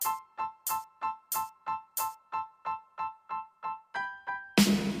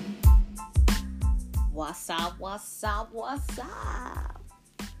What's up?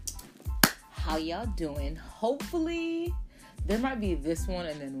 How y'all doing? Hopefully, there might be this one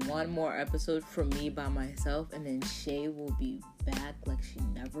and then one more episode for me by myself, and then Shay will be back like she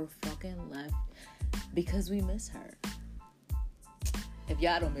never fucking left because we miss her. If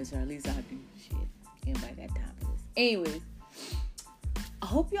y'all don't miss her, at least I do. Shit, anybody got time for this? Anyways, I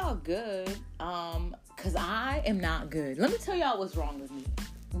hope y'all good. Cause I am not good. Let me tell y'all what's wrong with me.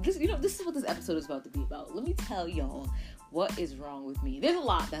 This is what this episode is about to be about. Let me tell y'all what is wrong with me. There's a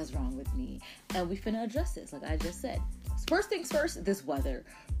lot that's wrong with me, and we finna address this, like I just said. First things first, this weather.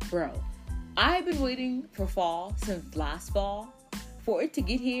 Bro, I've been waiting for fall since last fall for it to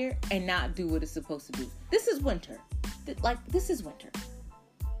get here and not do what it's supposed to do. This is winter. This is winter.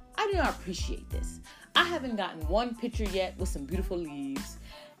 I do not appreciate this. I haven't gotten one picture yet with some beautiful leaves,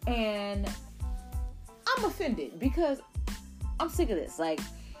 and I'm offended because I'm sick of this. Like,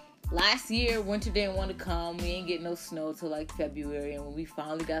 last year, winter didn't want to come. We ain't get no snow till like February. And when we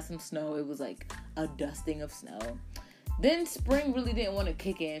finally got some snow, it was like a dusting of snow. Then spring really didn't want to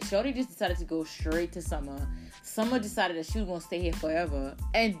kick in. Shorty just decided to go straight to summer. Summer decided that she was going to stay here forever.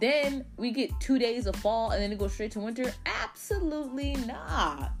 And then we get 2 days of fall and then it goes straight to winter. Absolutely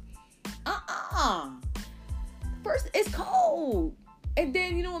not. First, it's cold. And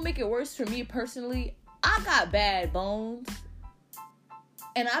then, you know what make it worse for me personally? I got bad bones.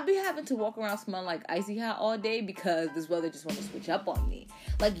 And I be having to walk around smelling like icy hot all day because this weather just want to switch up on me.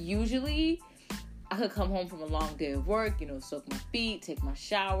 Like, usually, I could come home from a long day of work, soak my feet, take my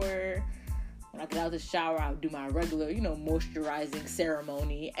shower. When I get out of the shower, I'll do my regular, moisturizing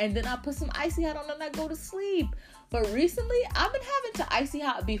ceremony. And then I put some icy hot on and I go to sleep. But recently, I've been having to icy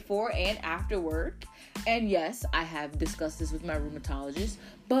hot before and after work. And yes, I have discussed this with my rheumatologist,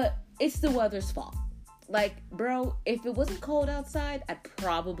 but it's the weather's fault. Like, bro, if it wasn't cold outside, I'd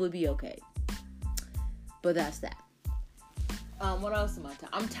probably be okay. But that's that. What else am I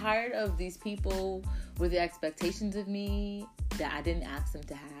tired? I'm tired of these people with the expectations of me that I didn't ask them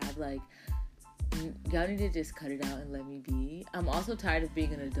to have. Like, y'all need to just cut it out and let me be. I'm also tired of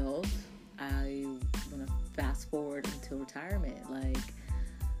being an adult. I want to fast forward until retirement. Like,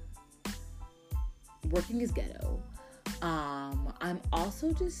 working is ghetto. I'm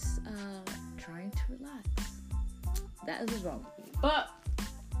also just trying to relax. That is what's wrong with me. But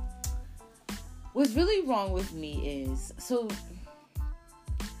what's really wrong with me is, so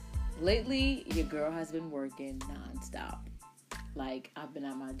lately your girl has been working nonstop. Like, I've been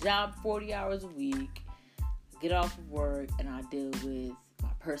at my job 40 hours a week, get off of work, and I deal with my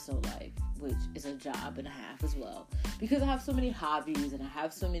personal life, which is a job and a half as well. Because I have so many hobbies and I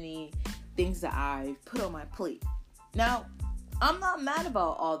have so many things that I've put on my plate. Now, I'm not mad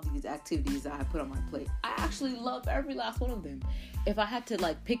about all these activities that I put on my plate. I actually love every last one of them. If I had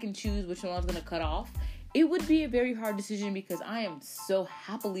to pick and choose which one I was going to cut off, it would be a very hard decision because I am so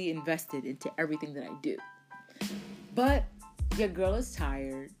happily invested into everything that I do. But your girl is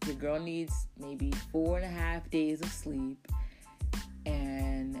tired. Your girl needs maybe 4.5 days of sleep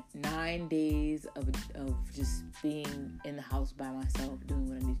and 9 days of just being in the house by myself, doing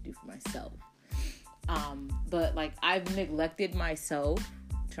what I need to do for myself. But I've neglected myself,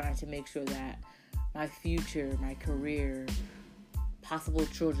 trying to make sure that my future, my career, possible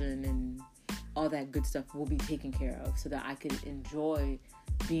children, and all that good stuff will be taken care of so that I could enjoy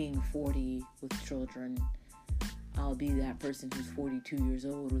being 40 with children. I'll be that person who's 42 years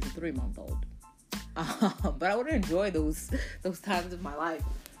old with a 3-month-old. But I want to enjoy those times of my life.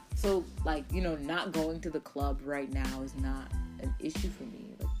 So, not going to the club right now is not an issue for me.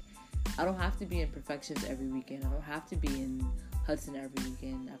 I don't have to be in Perfections every weekend. I don't have to be in Hudson every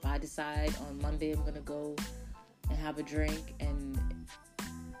weekend. If I decide on Monday I'm going to go and have a drink and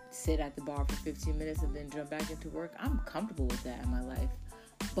sit at the bar for 15 minutes and then jump back into work, I'm comfortable with that in my life.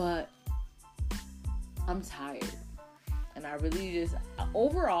 But I'm tired. And I really just,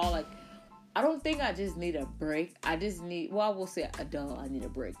 overall, I don't think I just need a break. I just need, I will say I need a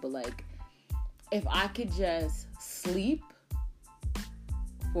break. But if I could just sleep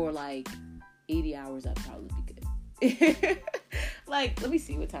for 80 hours, I'd probably be good. Let me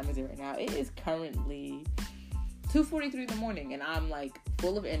see, what time is it right now? It is currently 2:43 in the morning, and I'm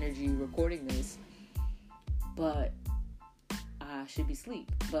full of energy recording this, but I should be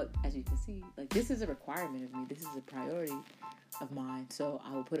asleep. But as you can see, this is a requirement of me. This is a priority of mine, so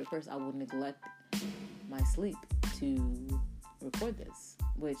I will put it first. I will neglect my sleep to record this,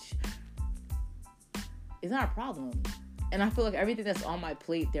 which is not a problem. And I feel like everything that's on my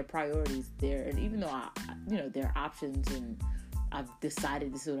plate, their priorities there. And even though there are options and I've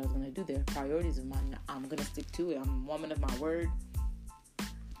decided this is what I was going to do, there are priorities of mine. I'm going to stick to it. I'm a woman of my word.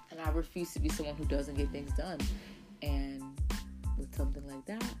 And I refuse to be someone who doesn't get things done. And with something like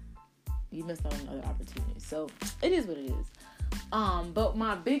that, you missed out on other opportunities. So it is what it is. But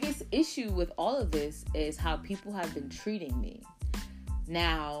my biggest issue with all of this is how people have been treating me.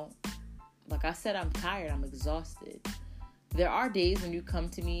 Now, like I said, I'm tired. I'm exhausted. There are days when you come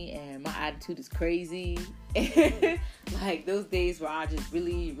to me and my attitude is crazy. Like those days where I just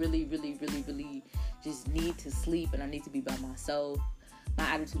really just need to sleep and I need to be by myself. My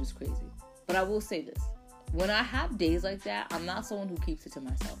attitude is crazy. But I will say this. When I have days like that, I'm not someone who keeps it to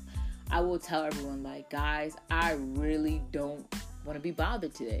myself. I will tell everyone, like, guys, I really don't want to be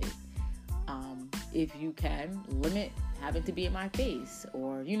bothered today. If you can, limit having to be in my face.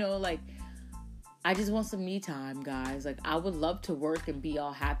 Or, you know, like, I just want some me time, guys. Like, I would love to work and be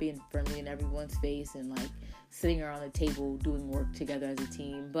all happy and friendly in everyone's face and, like, sitting around the table doing work together as a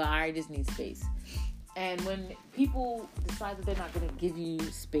team. But I just need space. And when people decide that they're not going to give you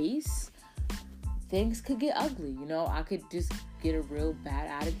space, things could get ugly. You know, I could just get a real bad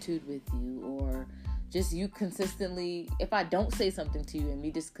attitude with you, or just you consistently, if I don't say something to you and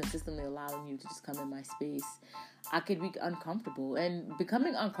me just consistently allowing you to just come in my space, I could be uncomfortable. And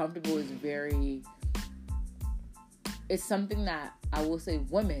becoming uncomfortable is it's something that I will say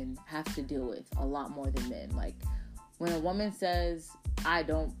women have to deal with a lot more than men. Like, when a woman says, I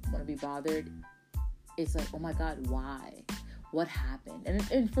don't want to be bothered, it's like, oh my God, why? What happened?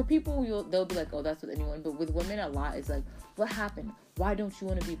 And for people, they'll be like, oh, that's with anyone. But with women, a lot is like, what happened? Why don't you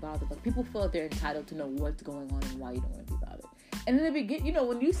want to be bothered? Like, people feel like they're entitled to know what's going on and why you don't want to be bothered. And in the beginning, you know,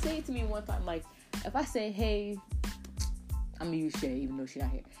 when you say it to me one time, like, if I say, hey, I'm going to use Shay, even though she's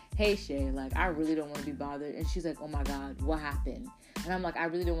not here. Hey, Shay, like, I really don't want to be bothered. And she's like, oh my God, what happened? And I'm like, I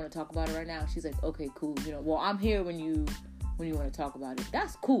really don't want to talk about it right now. She's like, okay, cool. You know, well, I'm here when you want to talk about it.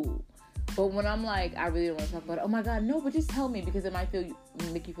 That's cool. But when I'm like, I really don't want to talk about it. Oh my God, no, but just tell me because it might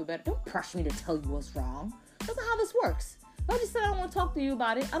make you feel better. Don't pressure me to tell you what's wrong. That's not how this works. If I just said I don't want to talk to you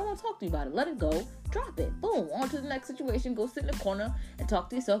about it, I don't want to talk to you about it. Let it go. Drop it. Boom. On to the next situation. Go sit in the corner and talk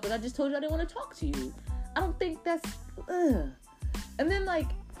to yourself because I just told you I didn't want to talk to you. I don't think that's... Ugh. And then, like,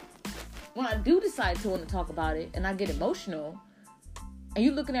 when I do decide to want to talk about it and I get emotional and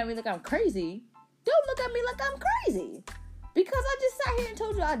you looking at me like I'm crazy, don't look at me like I'm crazy. Because I just sat here and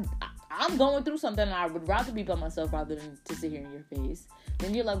told you I'm going through something and I would rather be by myself rather than to sit here in your face.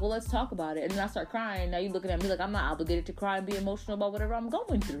 Then you're like, well, let's talk about it. And then I start crying. Now you're looking at me like I'm not obligated to cry and be emotional about whatever I'm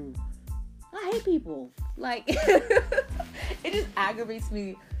going through. I hate people. Like, it just aggravates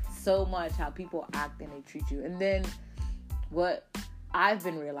me so much how people act and they treat you. And then what I've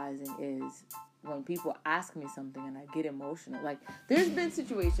been realizing is when people ask me something and I get emotional, like, there's been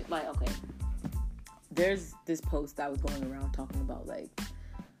situations, like, okay, there's this post that was going around talking about, like,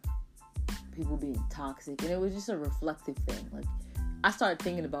 people being toxic, and it was just a reflective thing. Like, I started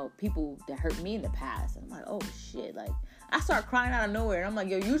thinking about people that hurt me in the past, and I'm like, oh shit, like, I start crying out of nowhere, and I'm like,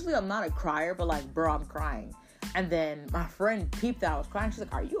 yo, usually I'm not a crier, but like, bro, I'm crying. And then my friend peeped that I was crying. She's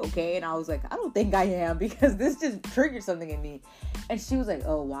like, are you okay? And I was like, I don't think I am, because this just triggered something in me. And she was like,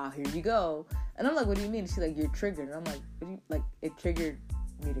 oh wow, here you go. And I'm like, what do you mean? She's like, you're triggered. And I'm like, what do you, like, it triggered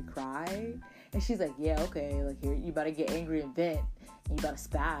me to cry? And she's like, yeah, okay, like, here, you about to get angry and vent, and you about to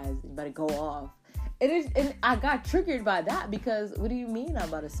spaz, you about to go off. And I got triggered by that, because what do you mean I'm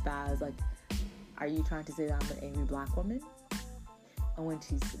about to spaz? Like, are you trying to say that I'm an angry black woman? And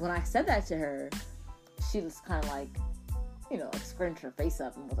when I said that to her, she was kind of like, you know, like, scrunched her face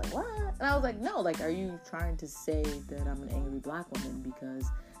up and was like, what? And I was like, no, like, are you trying to say that I'm an angry black woman because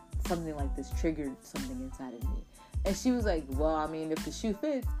something like this triggered something inside of me? And she was like, well, I mean, if the shoe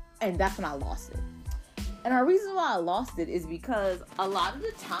fits. And that's when I lost it. And the reason why I lost it is because a lot of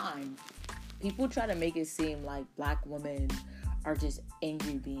the time, people try to make it seem like black women are just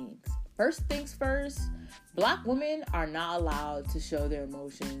angry beings. First things first, black women are not allowed to show their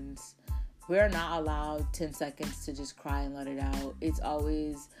emotions. We're not allowed 10 seconds to just cry and let it out. It's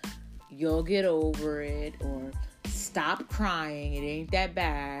always, you'll get over it, or stop crying, it ain't that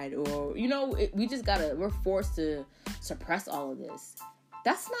bad, or, you know, we're forced to suppress all of this.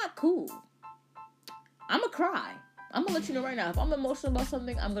 That's not cool. I'm going to cry. I'm going to let you know right now. If I'm emotional about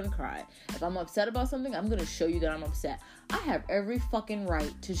something, I'm going to cry. If I'm upset about something, I'm going to show you that I'm upset. I have every fucking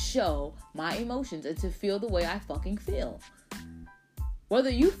right to show my emotions and to feel the way I fucking feel.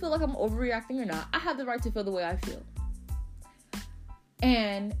 Whether you feel like I'm overreacting or not, I have the right to feel the way I feel.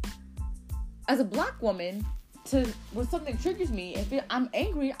 And as a black woman, when something triggers me, if I'm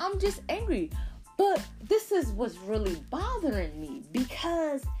angry, I'm just angry. But this is what's really bothering me,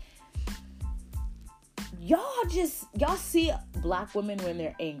 because y'all see black women when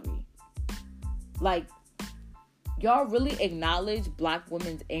they're angry. Like, y'all really acknowledge Black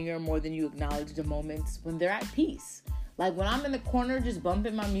women's anger more than you acknowledge the moments when they're at peace. Like, when I'm in the corner just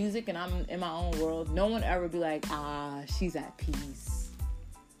bumping my music and I'm in my own world, no one ever be like, she's at peace.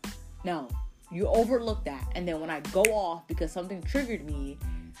 No. You overlook that. And then when I go off because something triggered me,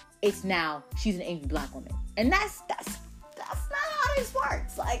 it's now she's an angry Black woman. And that's not how this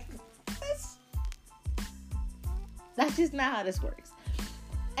works. Like, that's just not how this works.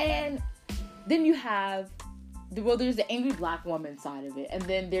 And then you have there's the angry Black woman side of it, and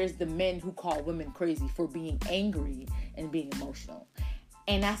then there's the men who call women crazy for being angry and being emotional,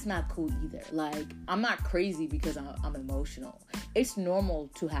 and that's not cool either. Like, I'm not crazy because I'm emotional. It's normal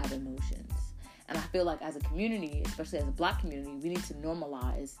to have emotions, and I feel like as a community, especially as a Black community, we need to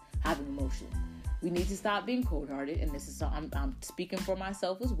normalize having emotion. We need to stop being cold-hearted, and this is I'm speaking for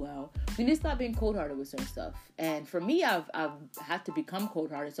myself as well. We need to stop being cold-hearted with certain stuff. And for me, I've had to become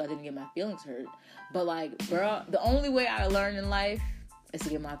cold-hearted so I didn't get my feelings hurt. But like, bro, the only way I learn in life is to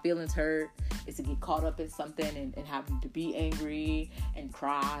get my feelings hurt, is to get caught up in something and having to be angry and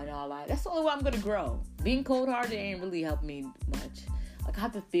cry and all that. That's the only way I'm gonna grow. Being cold-hearted ain't really helped me much. Like, I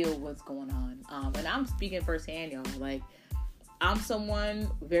have to feel what's going on. And I'm speaking firsthand, y'all. Like, I'm someone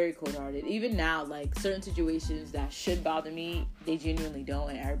very cold-hearted. Even now, like, certain situations that should bother me, they genuinely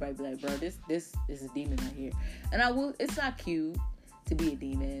don't. And everybody be like, bro, this is a demon right here. And it's not cute to be a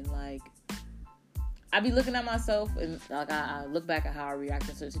demon. Like, I be looking at myself and like I look back at how I react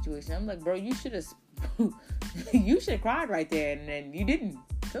in certain situations. I'm like, bro, you should have cried right there, and then you didn't.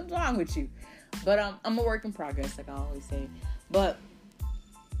 Something's wrong with you. But I'm a work in progress, like I always say. But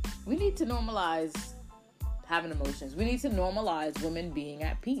we need to normalize having emotions. We need to normalize women being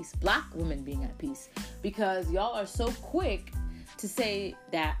at peace, Black women being at peace, because y'all are so quick to say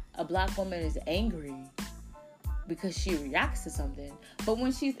that a Black woman is angry because she reacts to something. But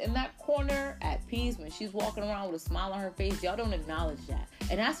when she's in that corner at peace, when she's walking around with a smile on her face, y'all don't acknowledge that.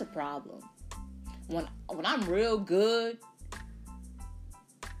 And that's a problem. When I'm real good,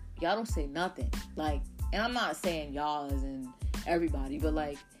 y'all don't say nothing. Like, and I'm not saying y'all as in everybody, but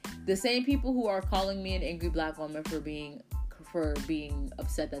like, the same people who are calling me an angry Black woman for being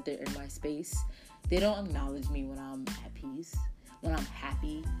upset that they're in my space, they don't acknowledge me when I'm at peace, when I'm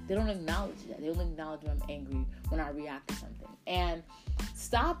happy. They don't acknowledge that. They only acknowledge when I'm angry, when I react to something. And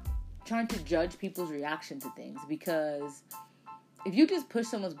stop trying to judge people's reaction to things, because if you just push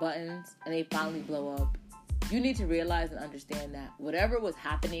someone's buttons and they finally blow up, you need to realize and understand that whatever was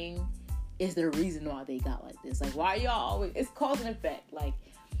happening is the reason why they got like this. Like, why y'all always... It's cause and effect. Like,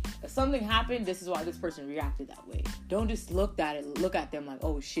 if something happened, this is why this person reacted that way. Don't just look at them like,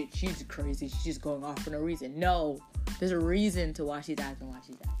 oh shit, she's crazy, she's just going off for no reason. No, there's a reason to why she's acting why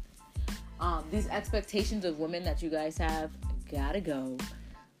she's acting. These expectations of women that you guys have gotta go.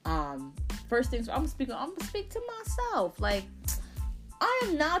 First things, I'm gonna speak to myself. Like, I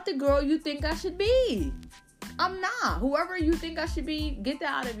am not the girl you think I should be. I'm not. Whoever you think I should be, get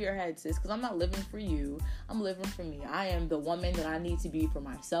that out of your head, sis, because I'm not living for you. I'm living for me. I am the woman that I need to be for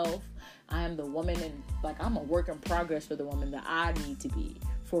myself. I am the woman, and like, I'm a work in progress for the woman that I need to be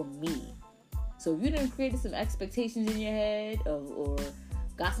for me. So if you didn't create some expectations in your head or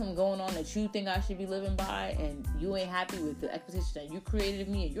got something going on that you think I should be living by, and you ain't happy with the expectations that you created of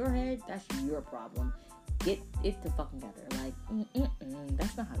me in your head, that's your problem. Get it the fucking together. Like,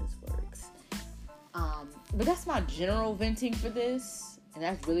 that's not how this works. But that's my general venting for this, and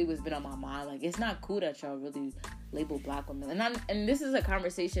that's really what's been on my mind. Like, it's not cool that y'all really label Black women, and this is a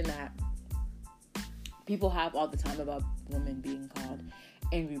conversation that people have all the time about women being called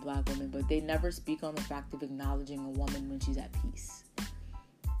angry Black women, but they never speak on the fact of acknowledging a woman when she's at peace,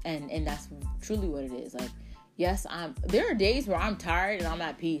 and that's truly what it is. Like, yes, there are days where I'm tired and I'm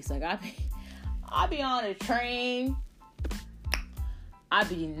at peace. Like, I be on a train, I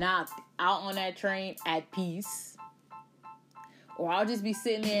be knocked out on that train at peace, or I'll just be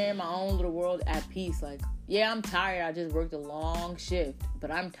sitting there in my own little world at peace. Like, yeah, I'm tired, I just worked a long shift,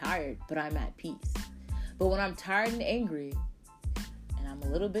 but I'm tired, but I'm at peace. But when I'm tired and angry and I'm a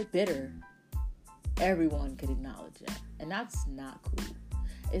little bit bitter, everyone could acknowledge that, and that's not cool.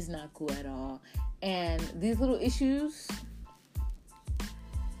 It's not cool at all. And these little issues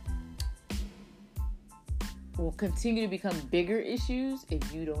will continue to become bigger issues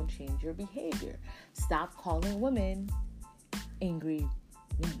if you don't change your behavior. Stop calling women angry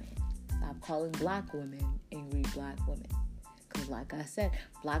women. Stop calling Black women angry Black women. Because like I said,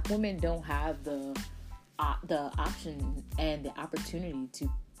 Black women don't have the option and the opportunity to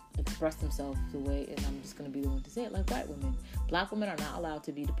express themselves the way, and I'm just going to be the one to say it, like white women. Black women are not allowed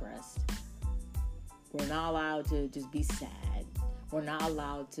to be depressed. We're not allowed to just be sad. We're not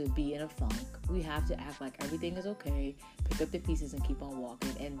allowed to be in a funk. We have to act like everything is okay, pick up the pieces and keep on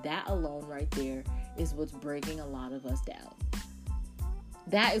walking. And that alone right there is what's breaking a lot of us down.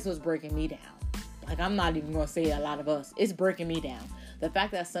 That is what's breaking me down. Like, I'm not even going to say a lot of us. It's breaking me down. The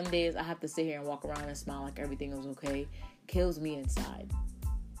fact that some days I have to sit here and walk around and smile like everything is okay kills me inside.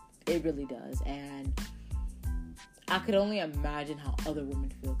 It really does. And I could only imagine how other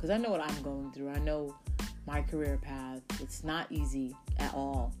women feel. Because I know what I'm going through. I know my career path. It's not easy at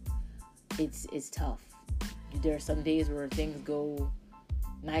all. It's tough. There are some days where things go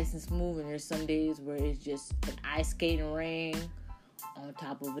nice and smooth. And there's some days where it's just an ice skating ring on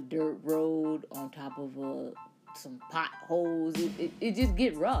top of a dirt road, on top of some potholes. It just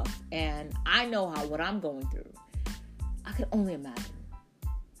get rough. And I know what I'm going through. I can only imagine.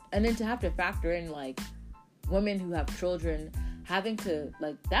 And then to have to factor in, like, women who have children, having to,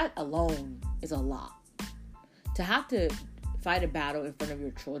 like, that alone is a lot. To have to fight a battle in front of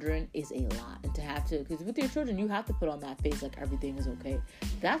your children is a lot. And to have to, because with your children, you have to put on that face like everything is okay.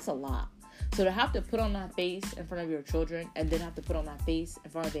 That's a lot. So to have to put on that face in front of your children and then have to put on that face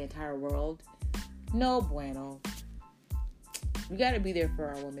in front of the entire world, no bueno. We got to be there for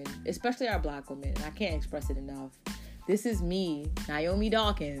our women, especially our Black women. And I can't express it enough. This is me, Naomi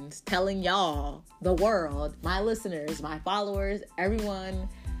Dawkins, telling y'all, the world, my listeners, my followers, everyone,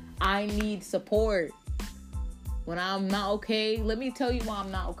 I need support. When I'm not okay, let me tell you why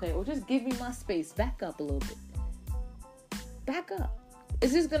I'm not okay. Or just give me my space. Back up a little bit. Back up.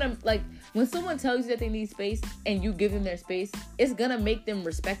 It's just gonna, like, when someone tells you that they need space and you give them their space, it's gonna make them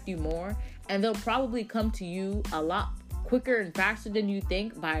respect you more. And they'll probably come to you a lot quicker and faster than you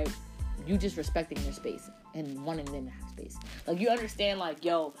think by you just respecting their space and wanting them to have space. Like, you understand, like,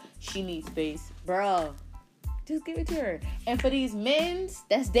 yo, she needs space. Bruh, just give it to her. And for these men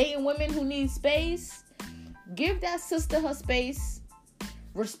that's dating women who need space, give that sister her space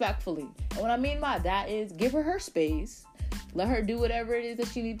respectfully. And what I mean by that is give her space. Let her do whatever it is that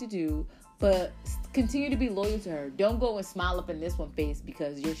she needs to do. But continue to be loyal to her. Don't go and smile up in this one face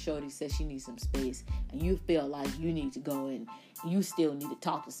because your shorty says she needs some space and you feel like you need to go and you still need to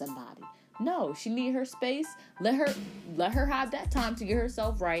talk to somebody. No, she need her space. Let her have that time to get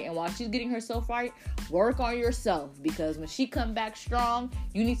herself right. And while she's getting herself right, work on yourself. Because when she come back strong,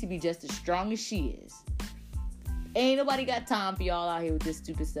 you need to be just as strong as she is. Ain't nobody got time for y'all out here with this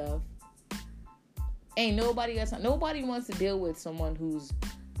stupid stuff. Ain't nobody got time. Nobody wants to deal with someone who's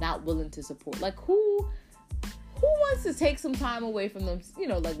not willing to support. Like, who wants to take some time away from them? You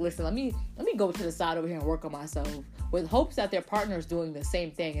know, like, listen, let me go to the side over here and work on myself with hopes that their partner's doing the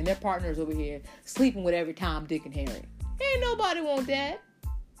same thing and their partner's over here sleeping with every Tom, Dick, and Harry. Ain't nobody want that.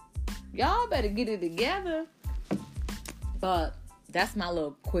 Y'all better get it together. But that's my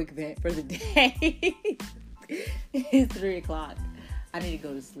little quick vent for the day. It's 3 o'clock. I need to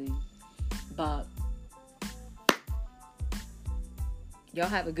go to sleep. But y'all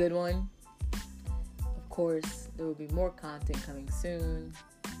have a good one. Of course, there will be more content coming soon.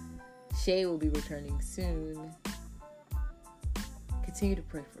 Shay will be returning soon. Continue to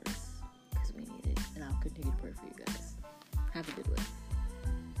pray for us because we need it. And I'll continue to pray for you guys.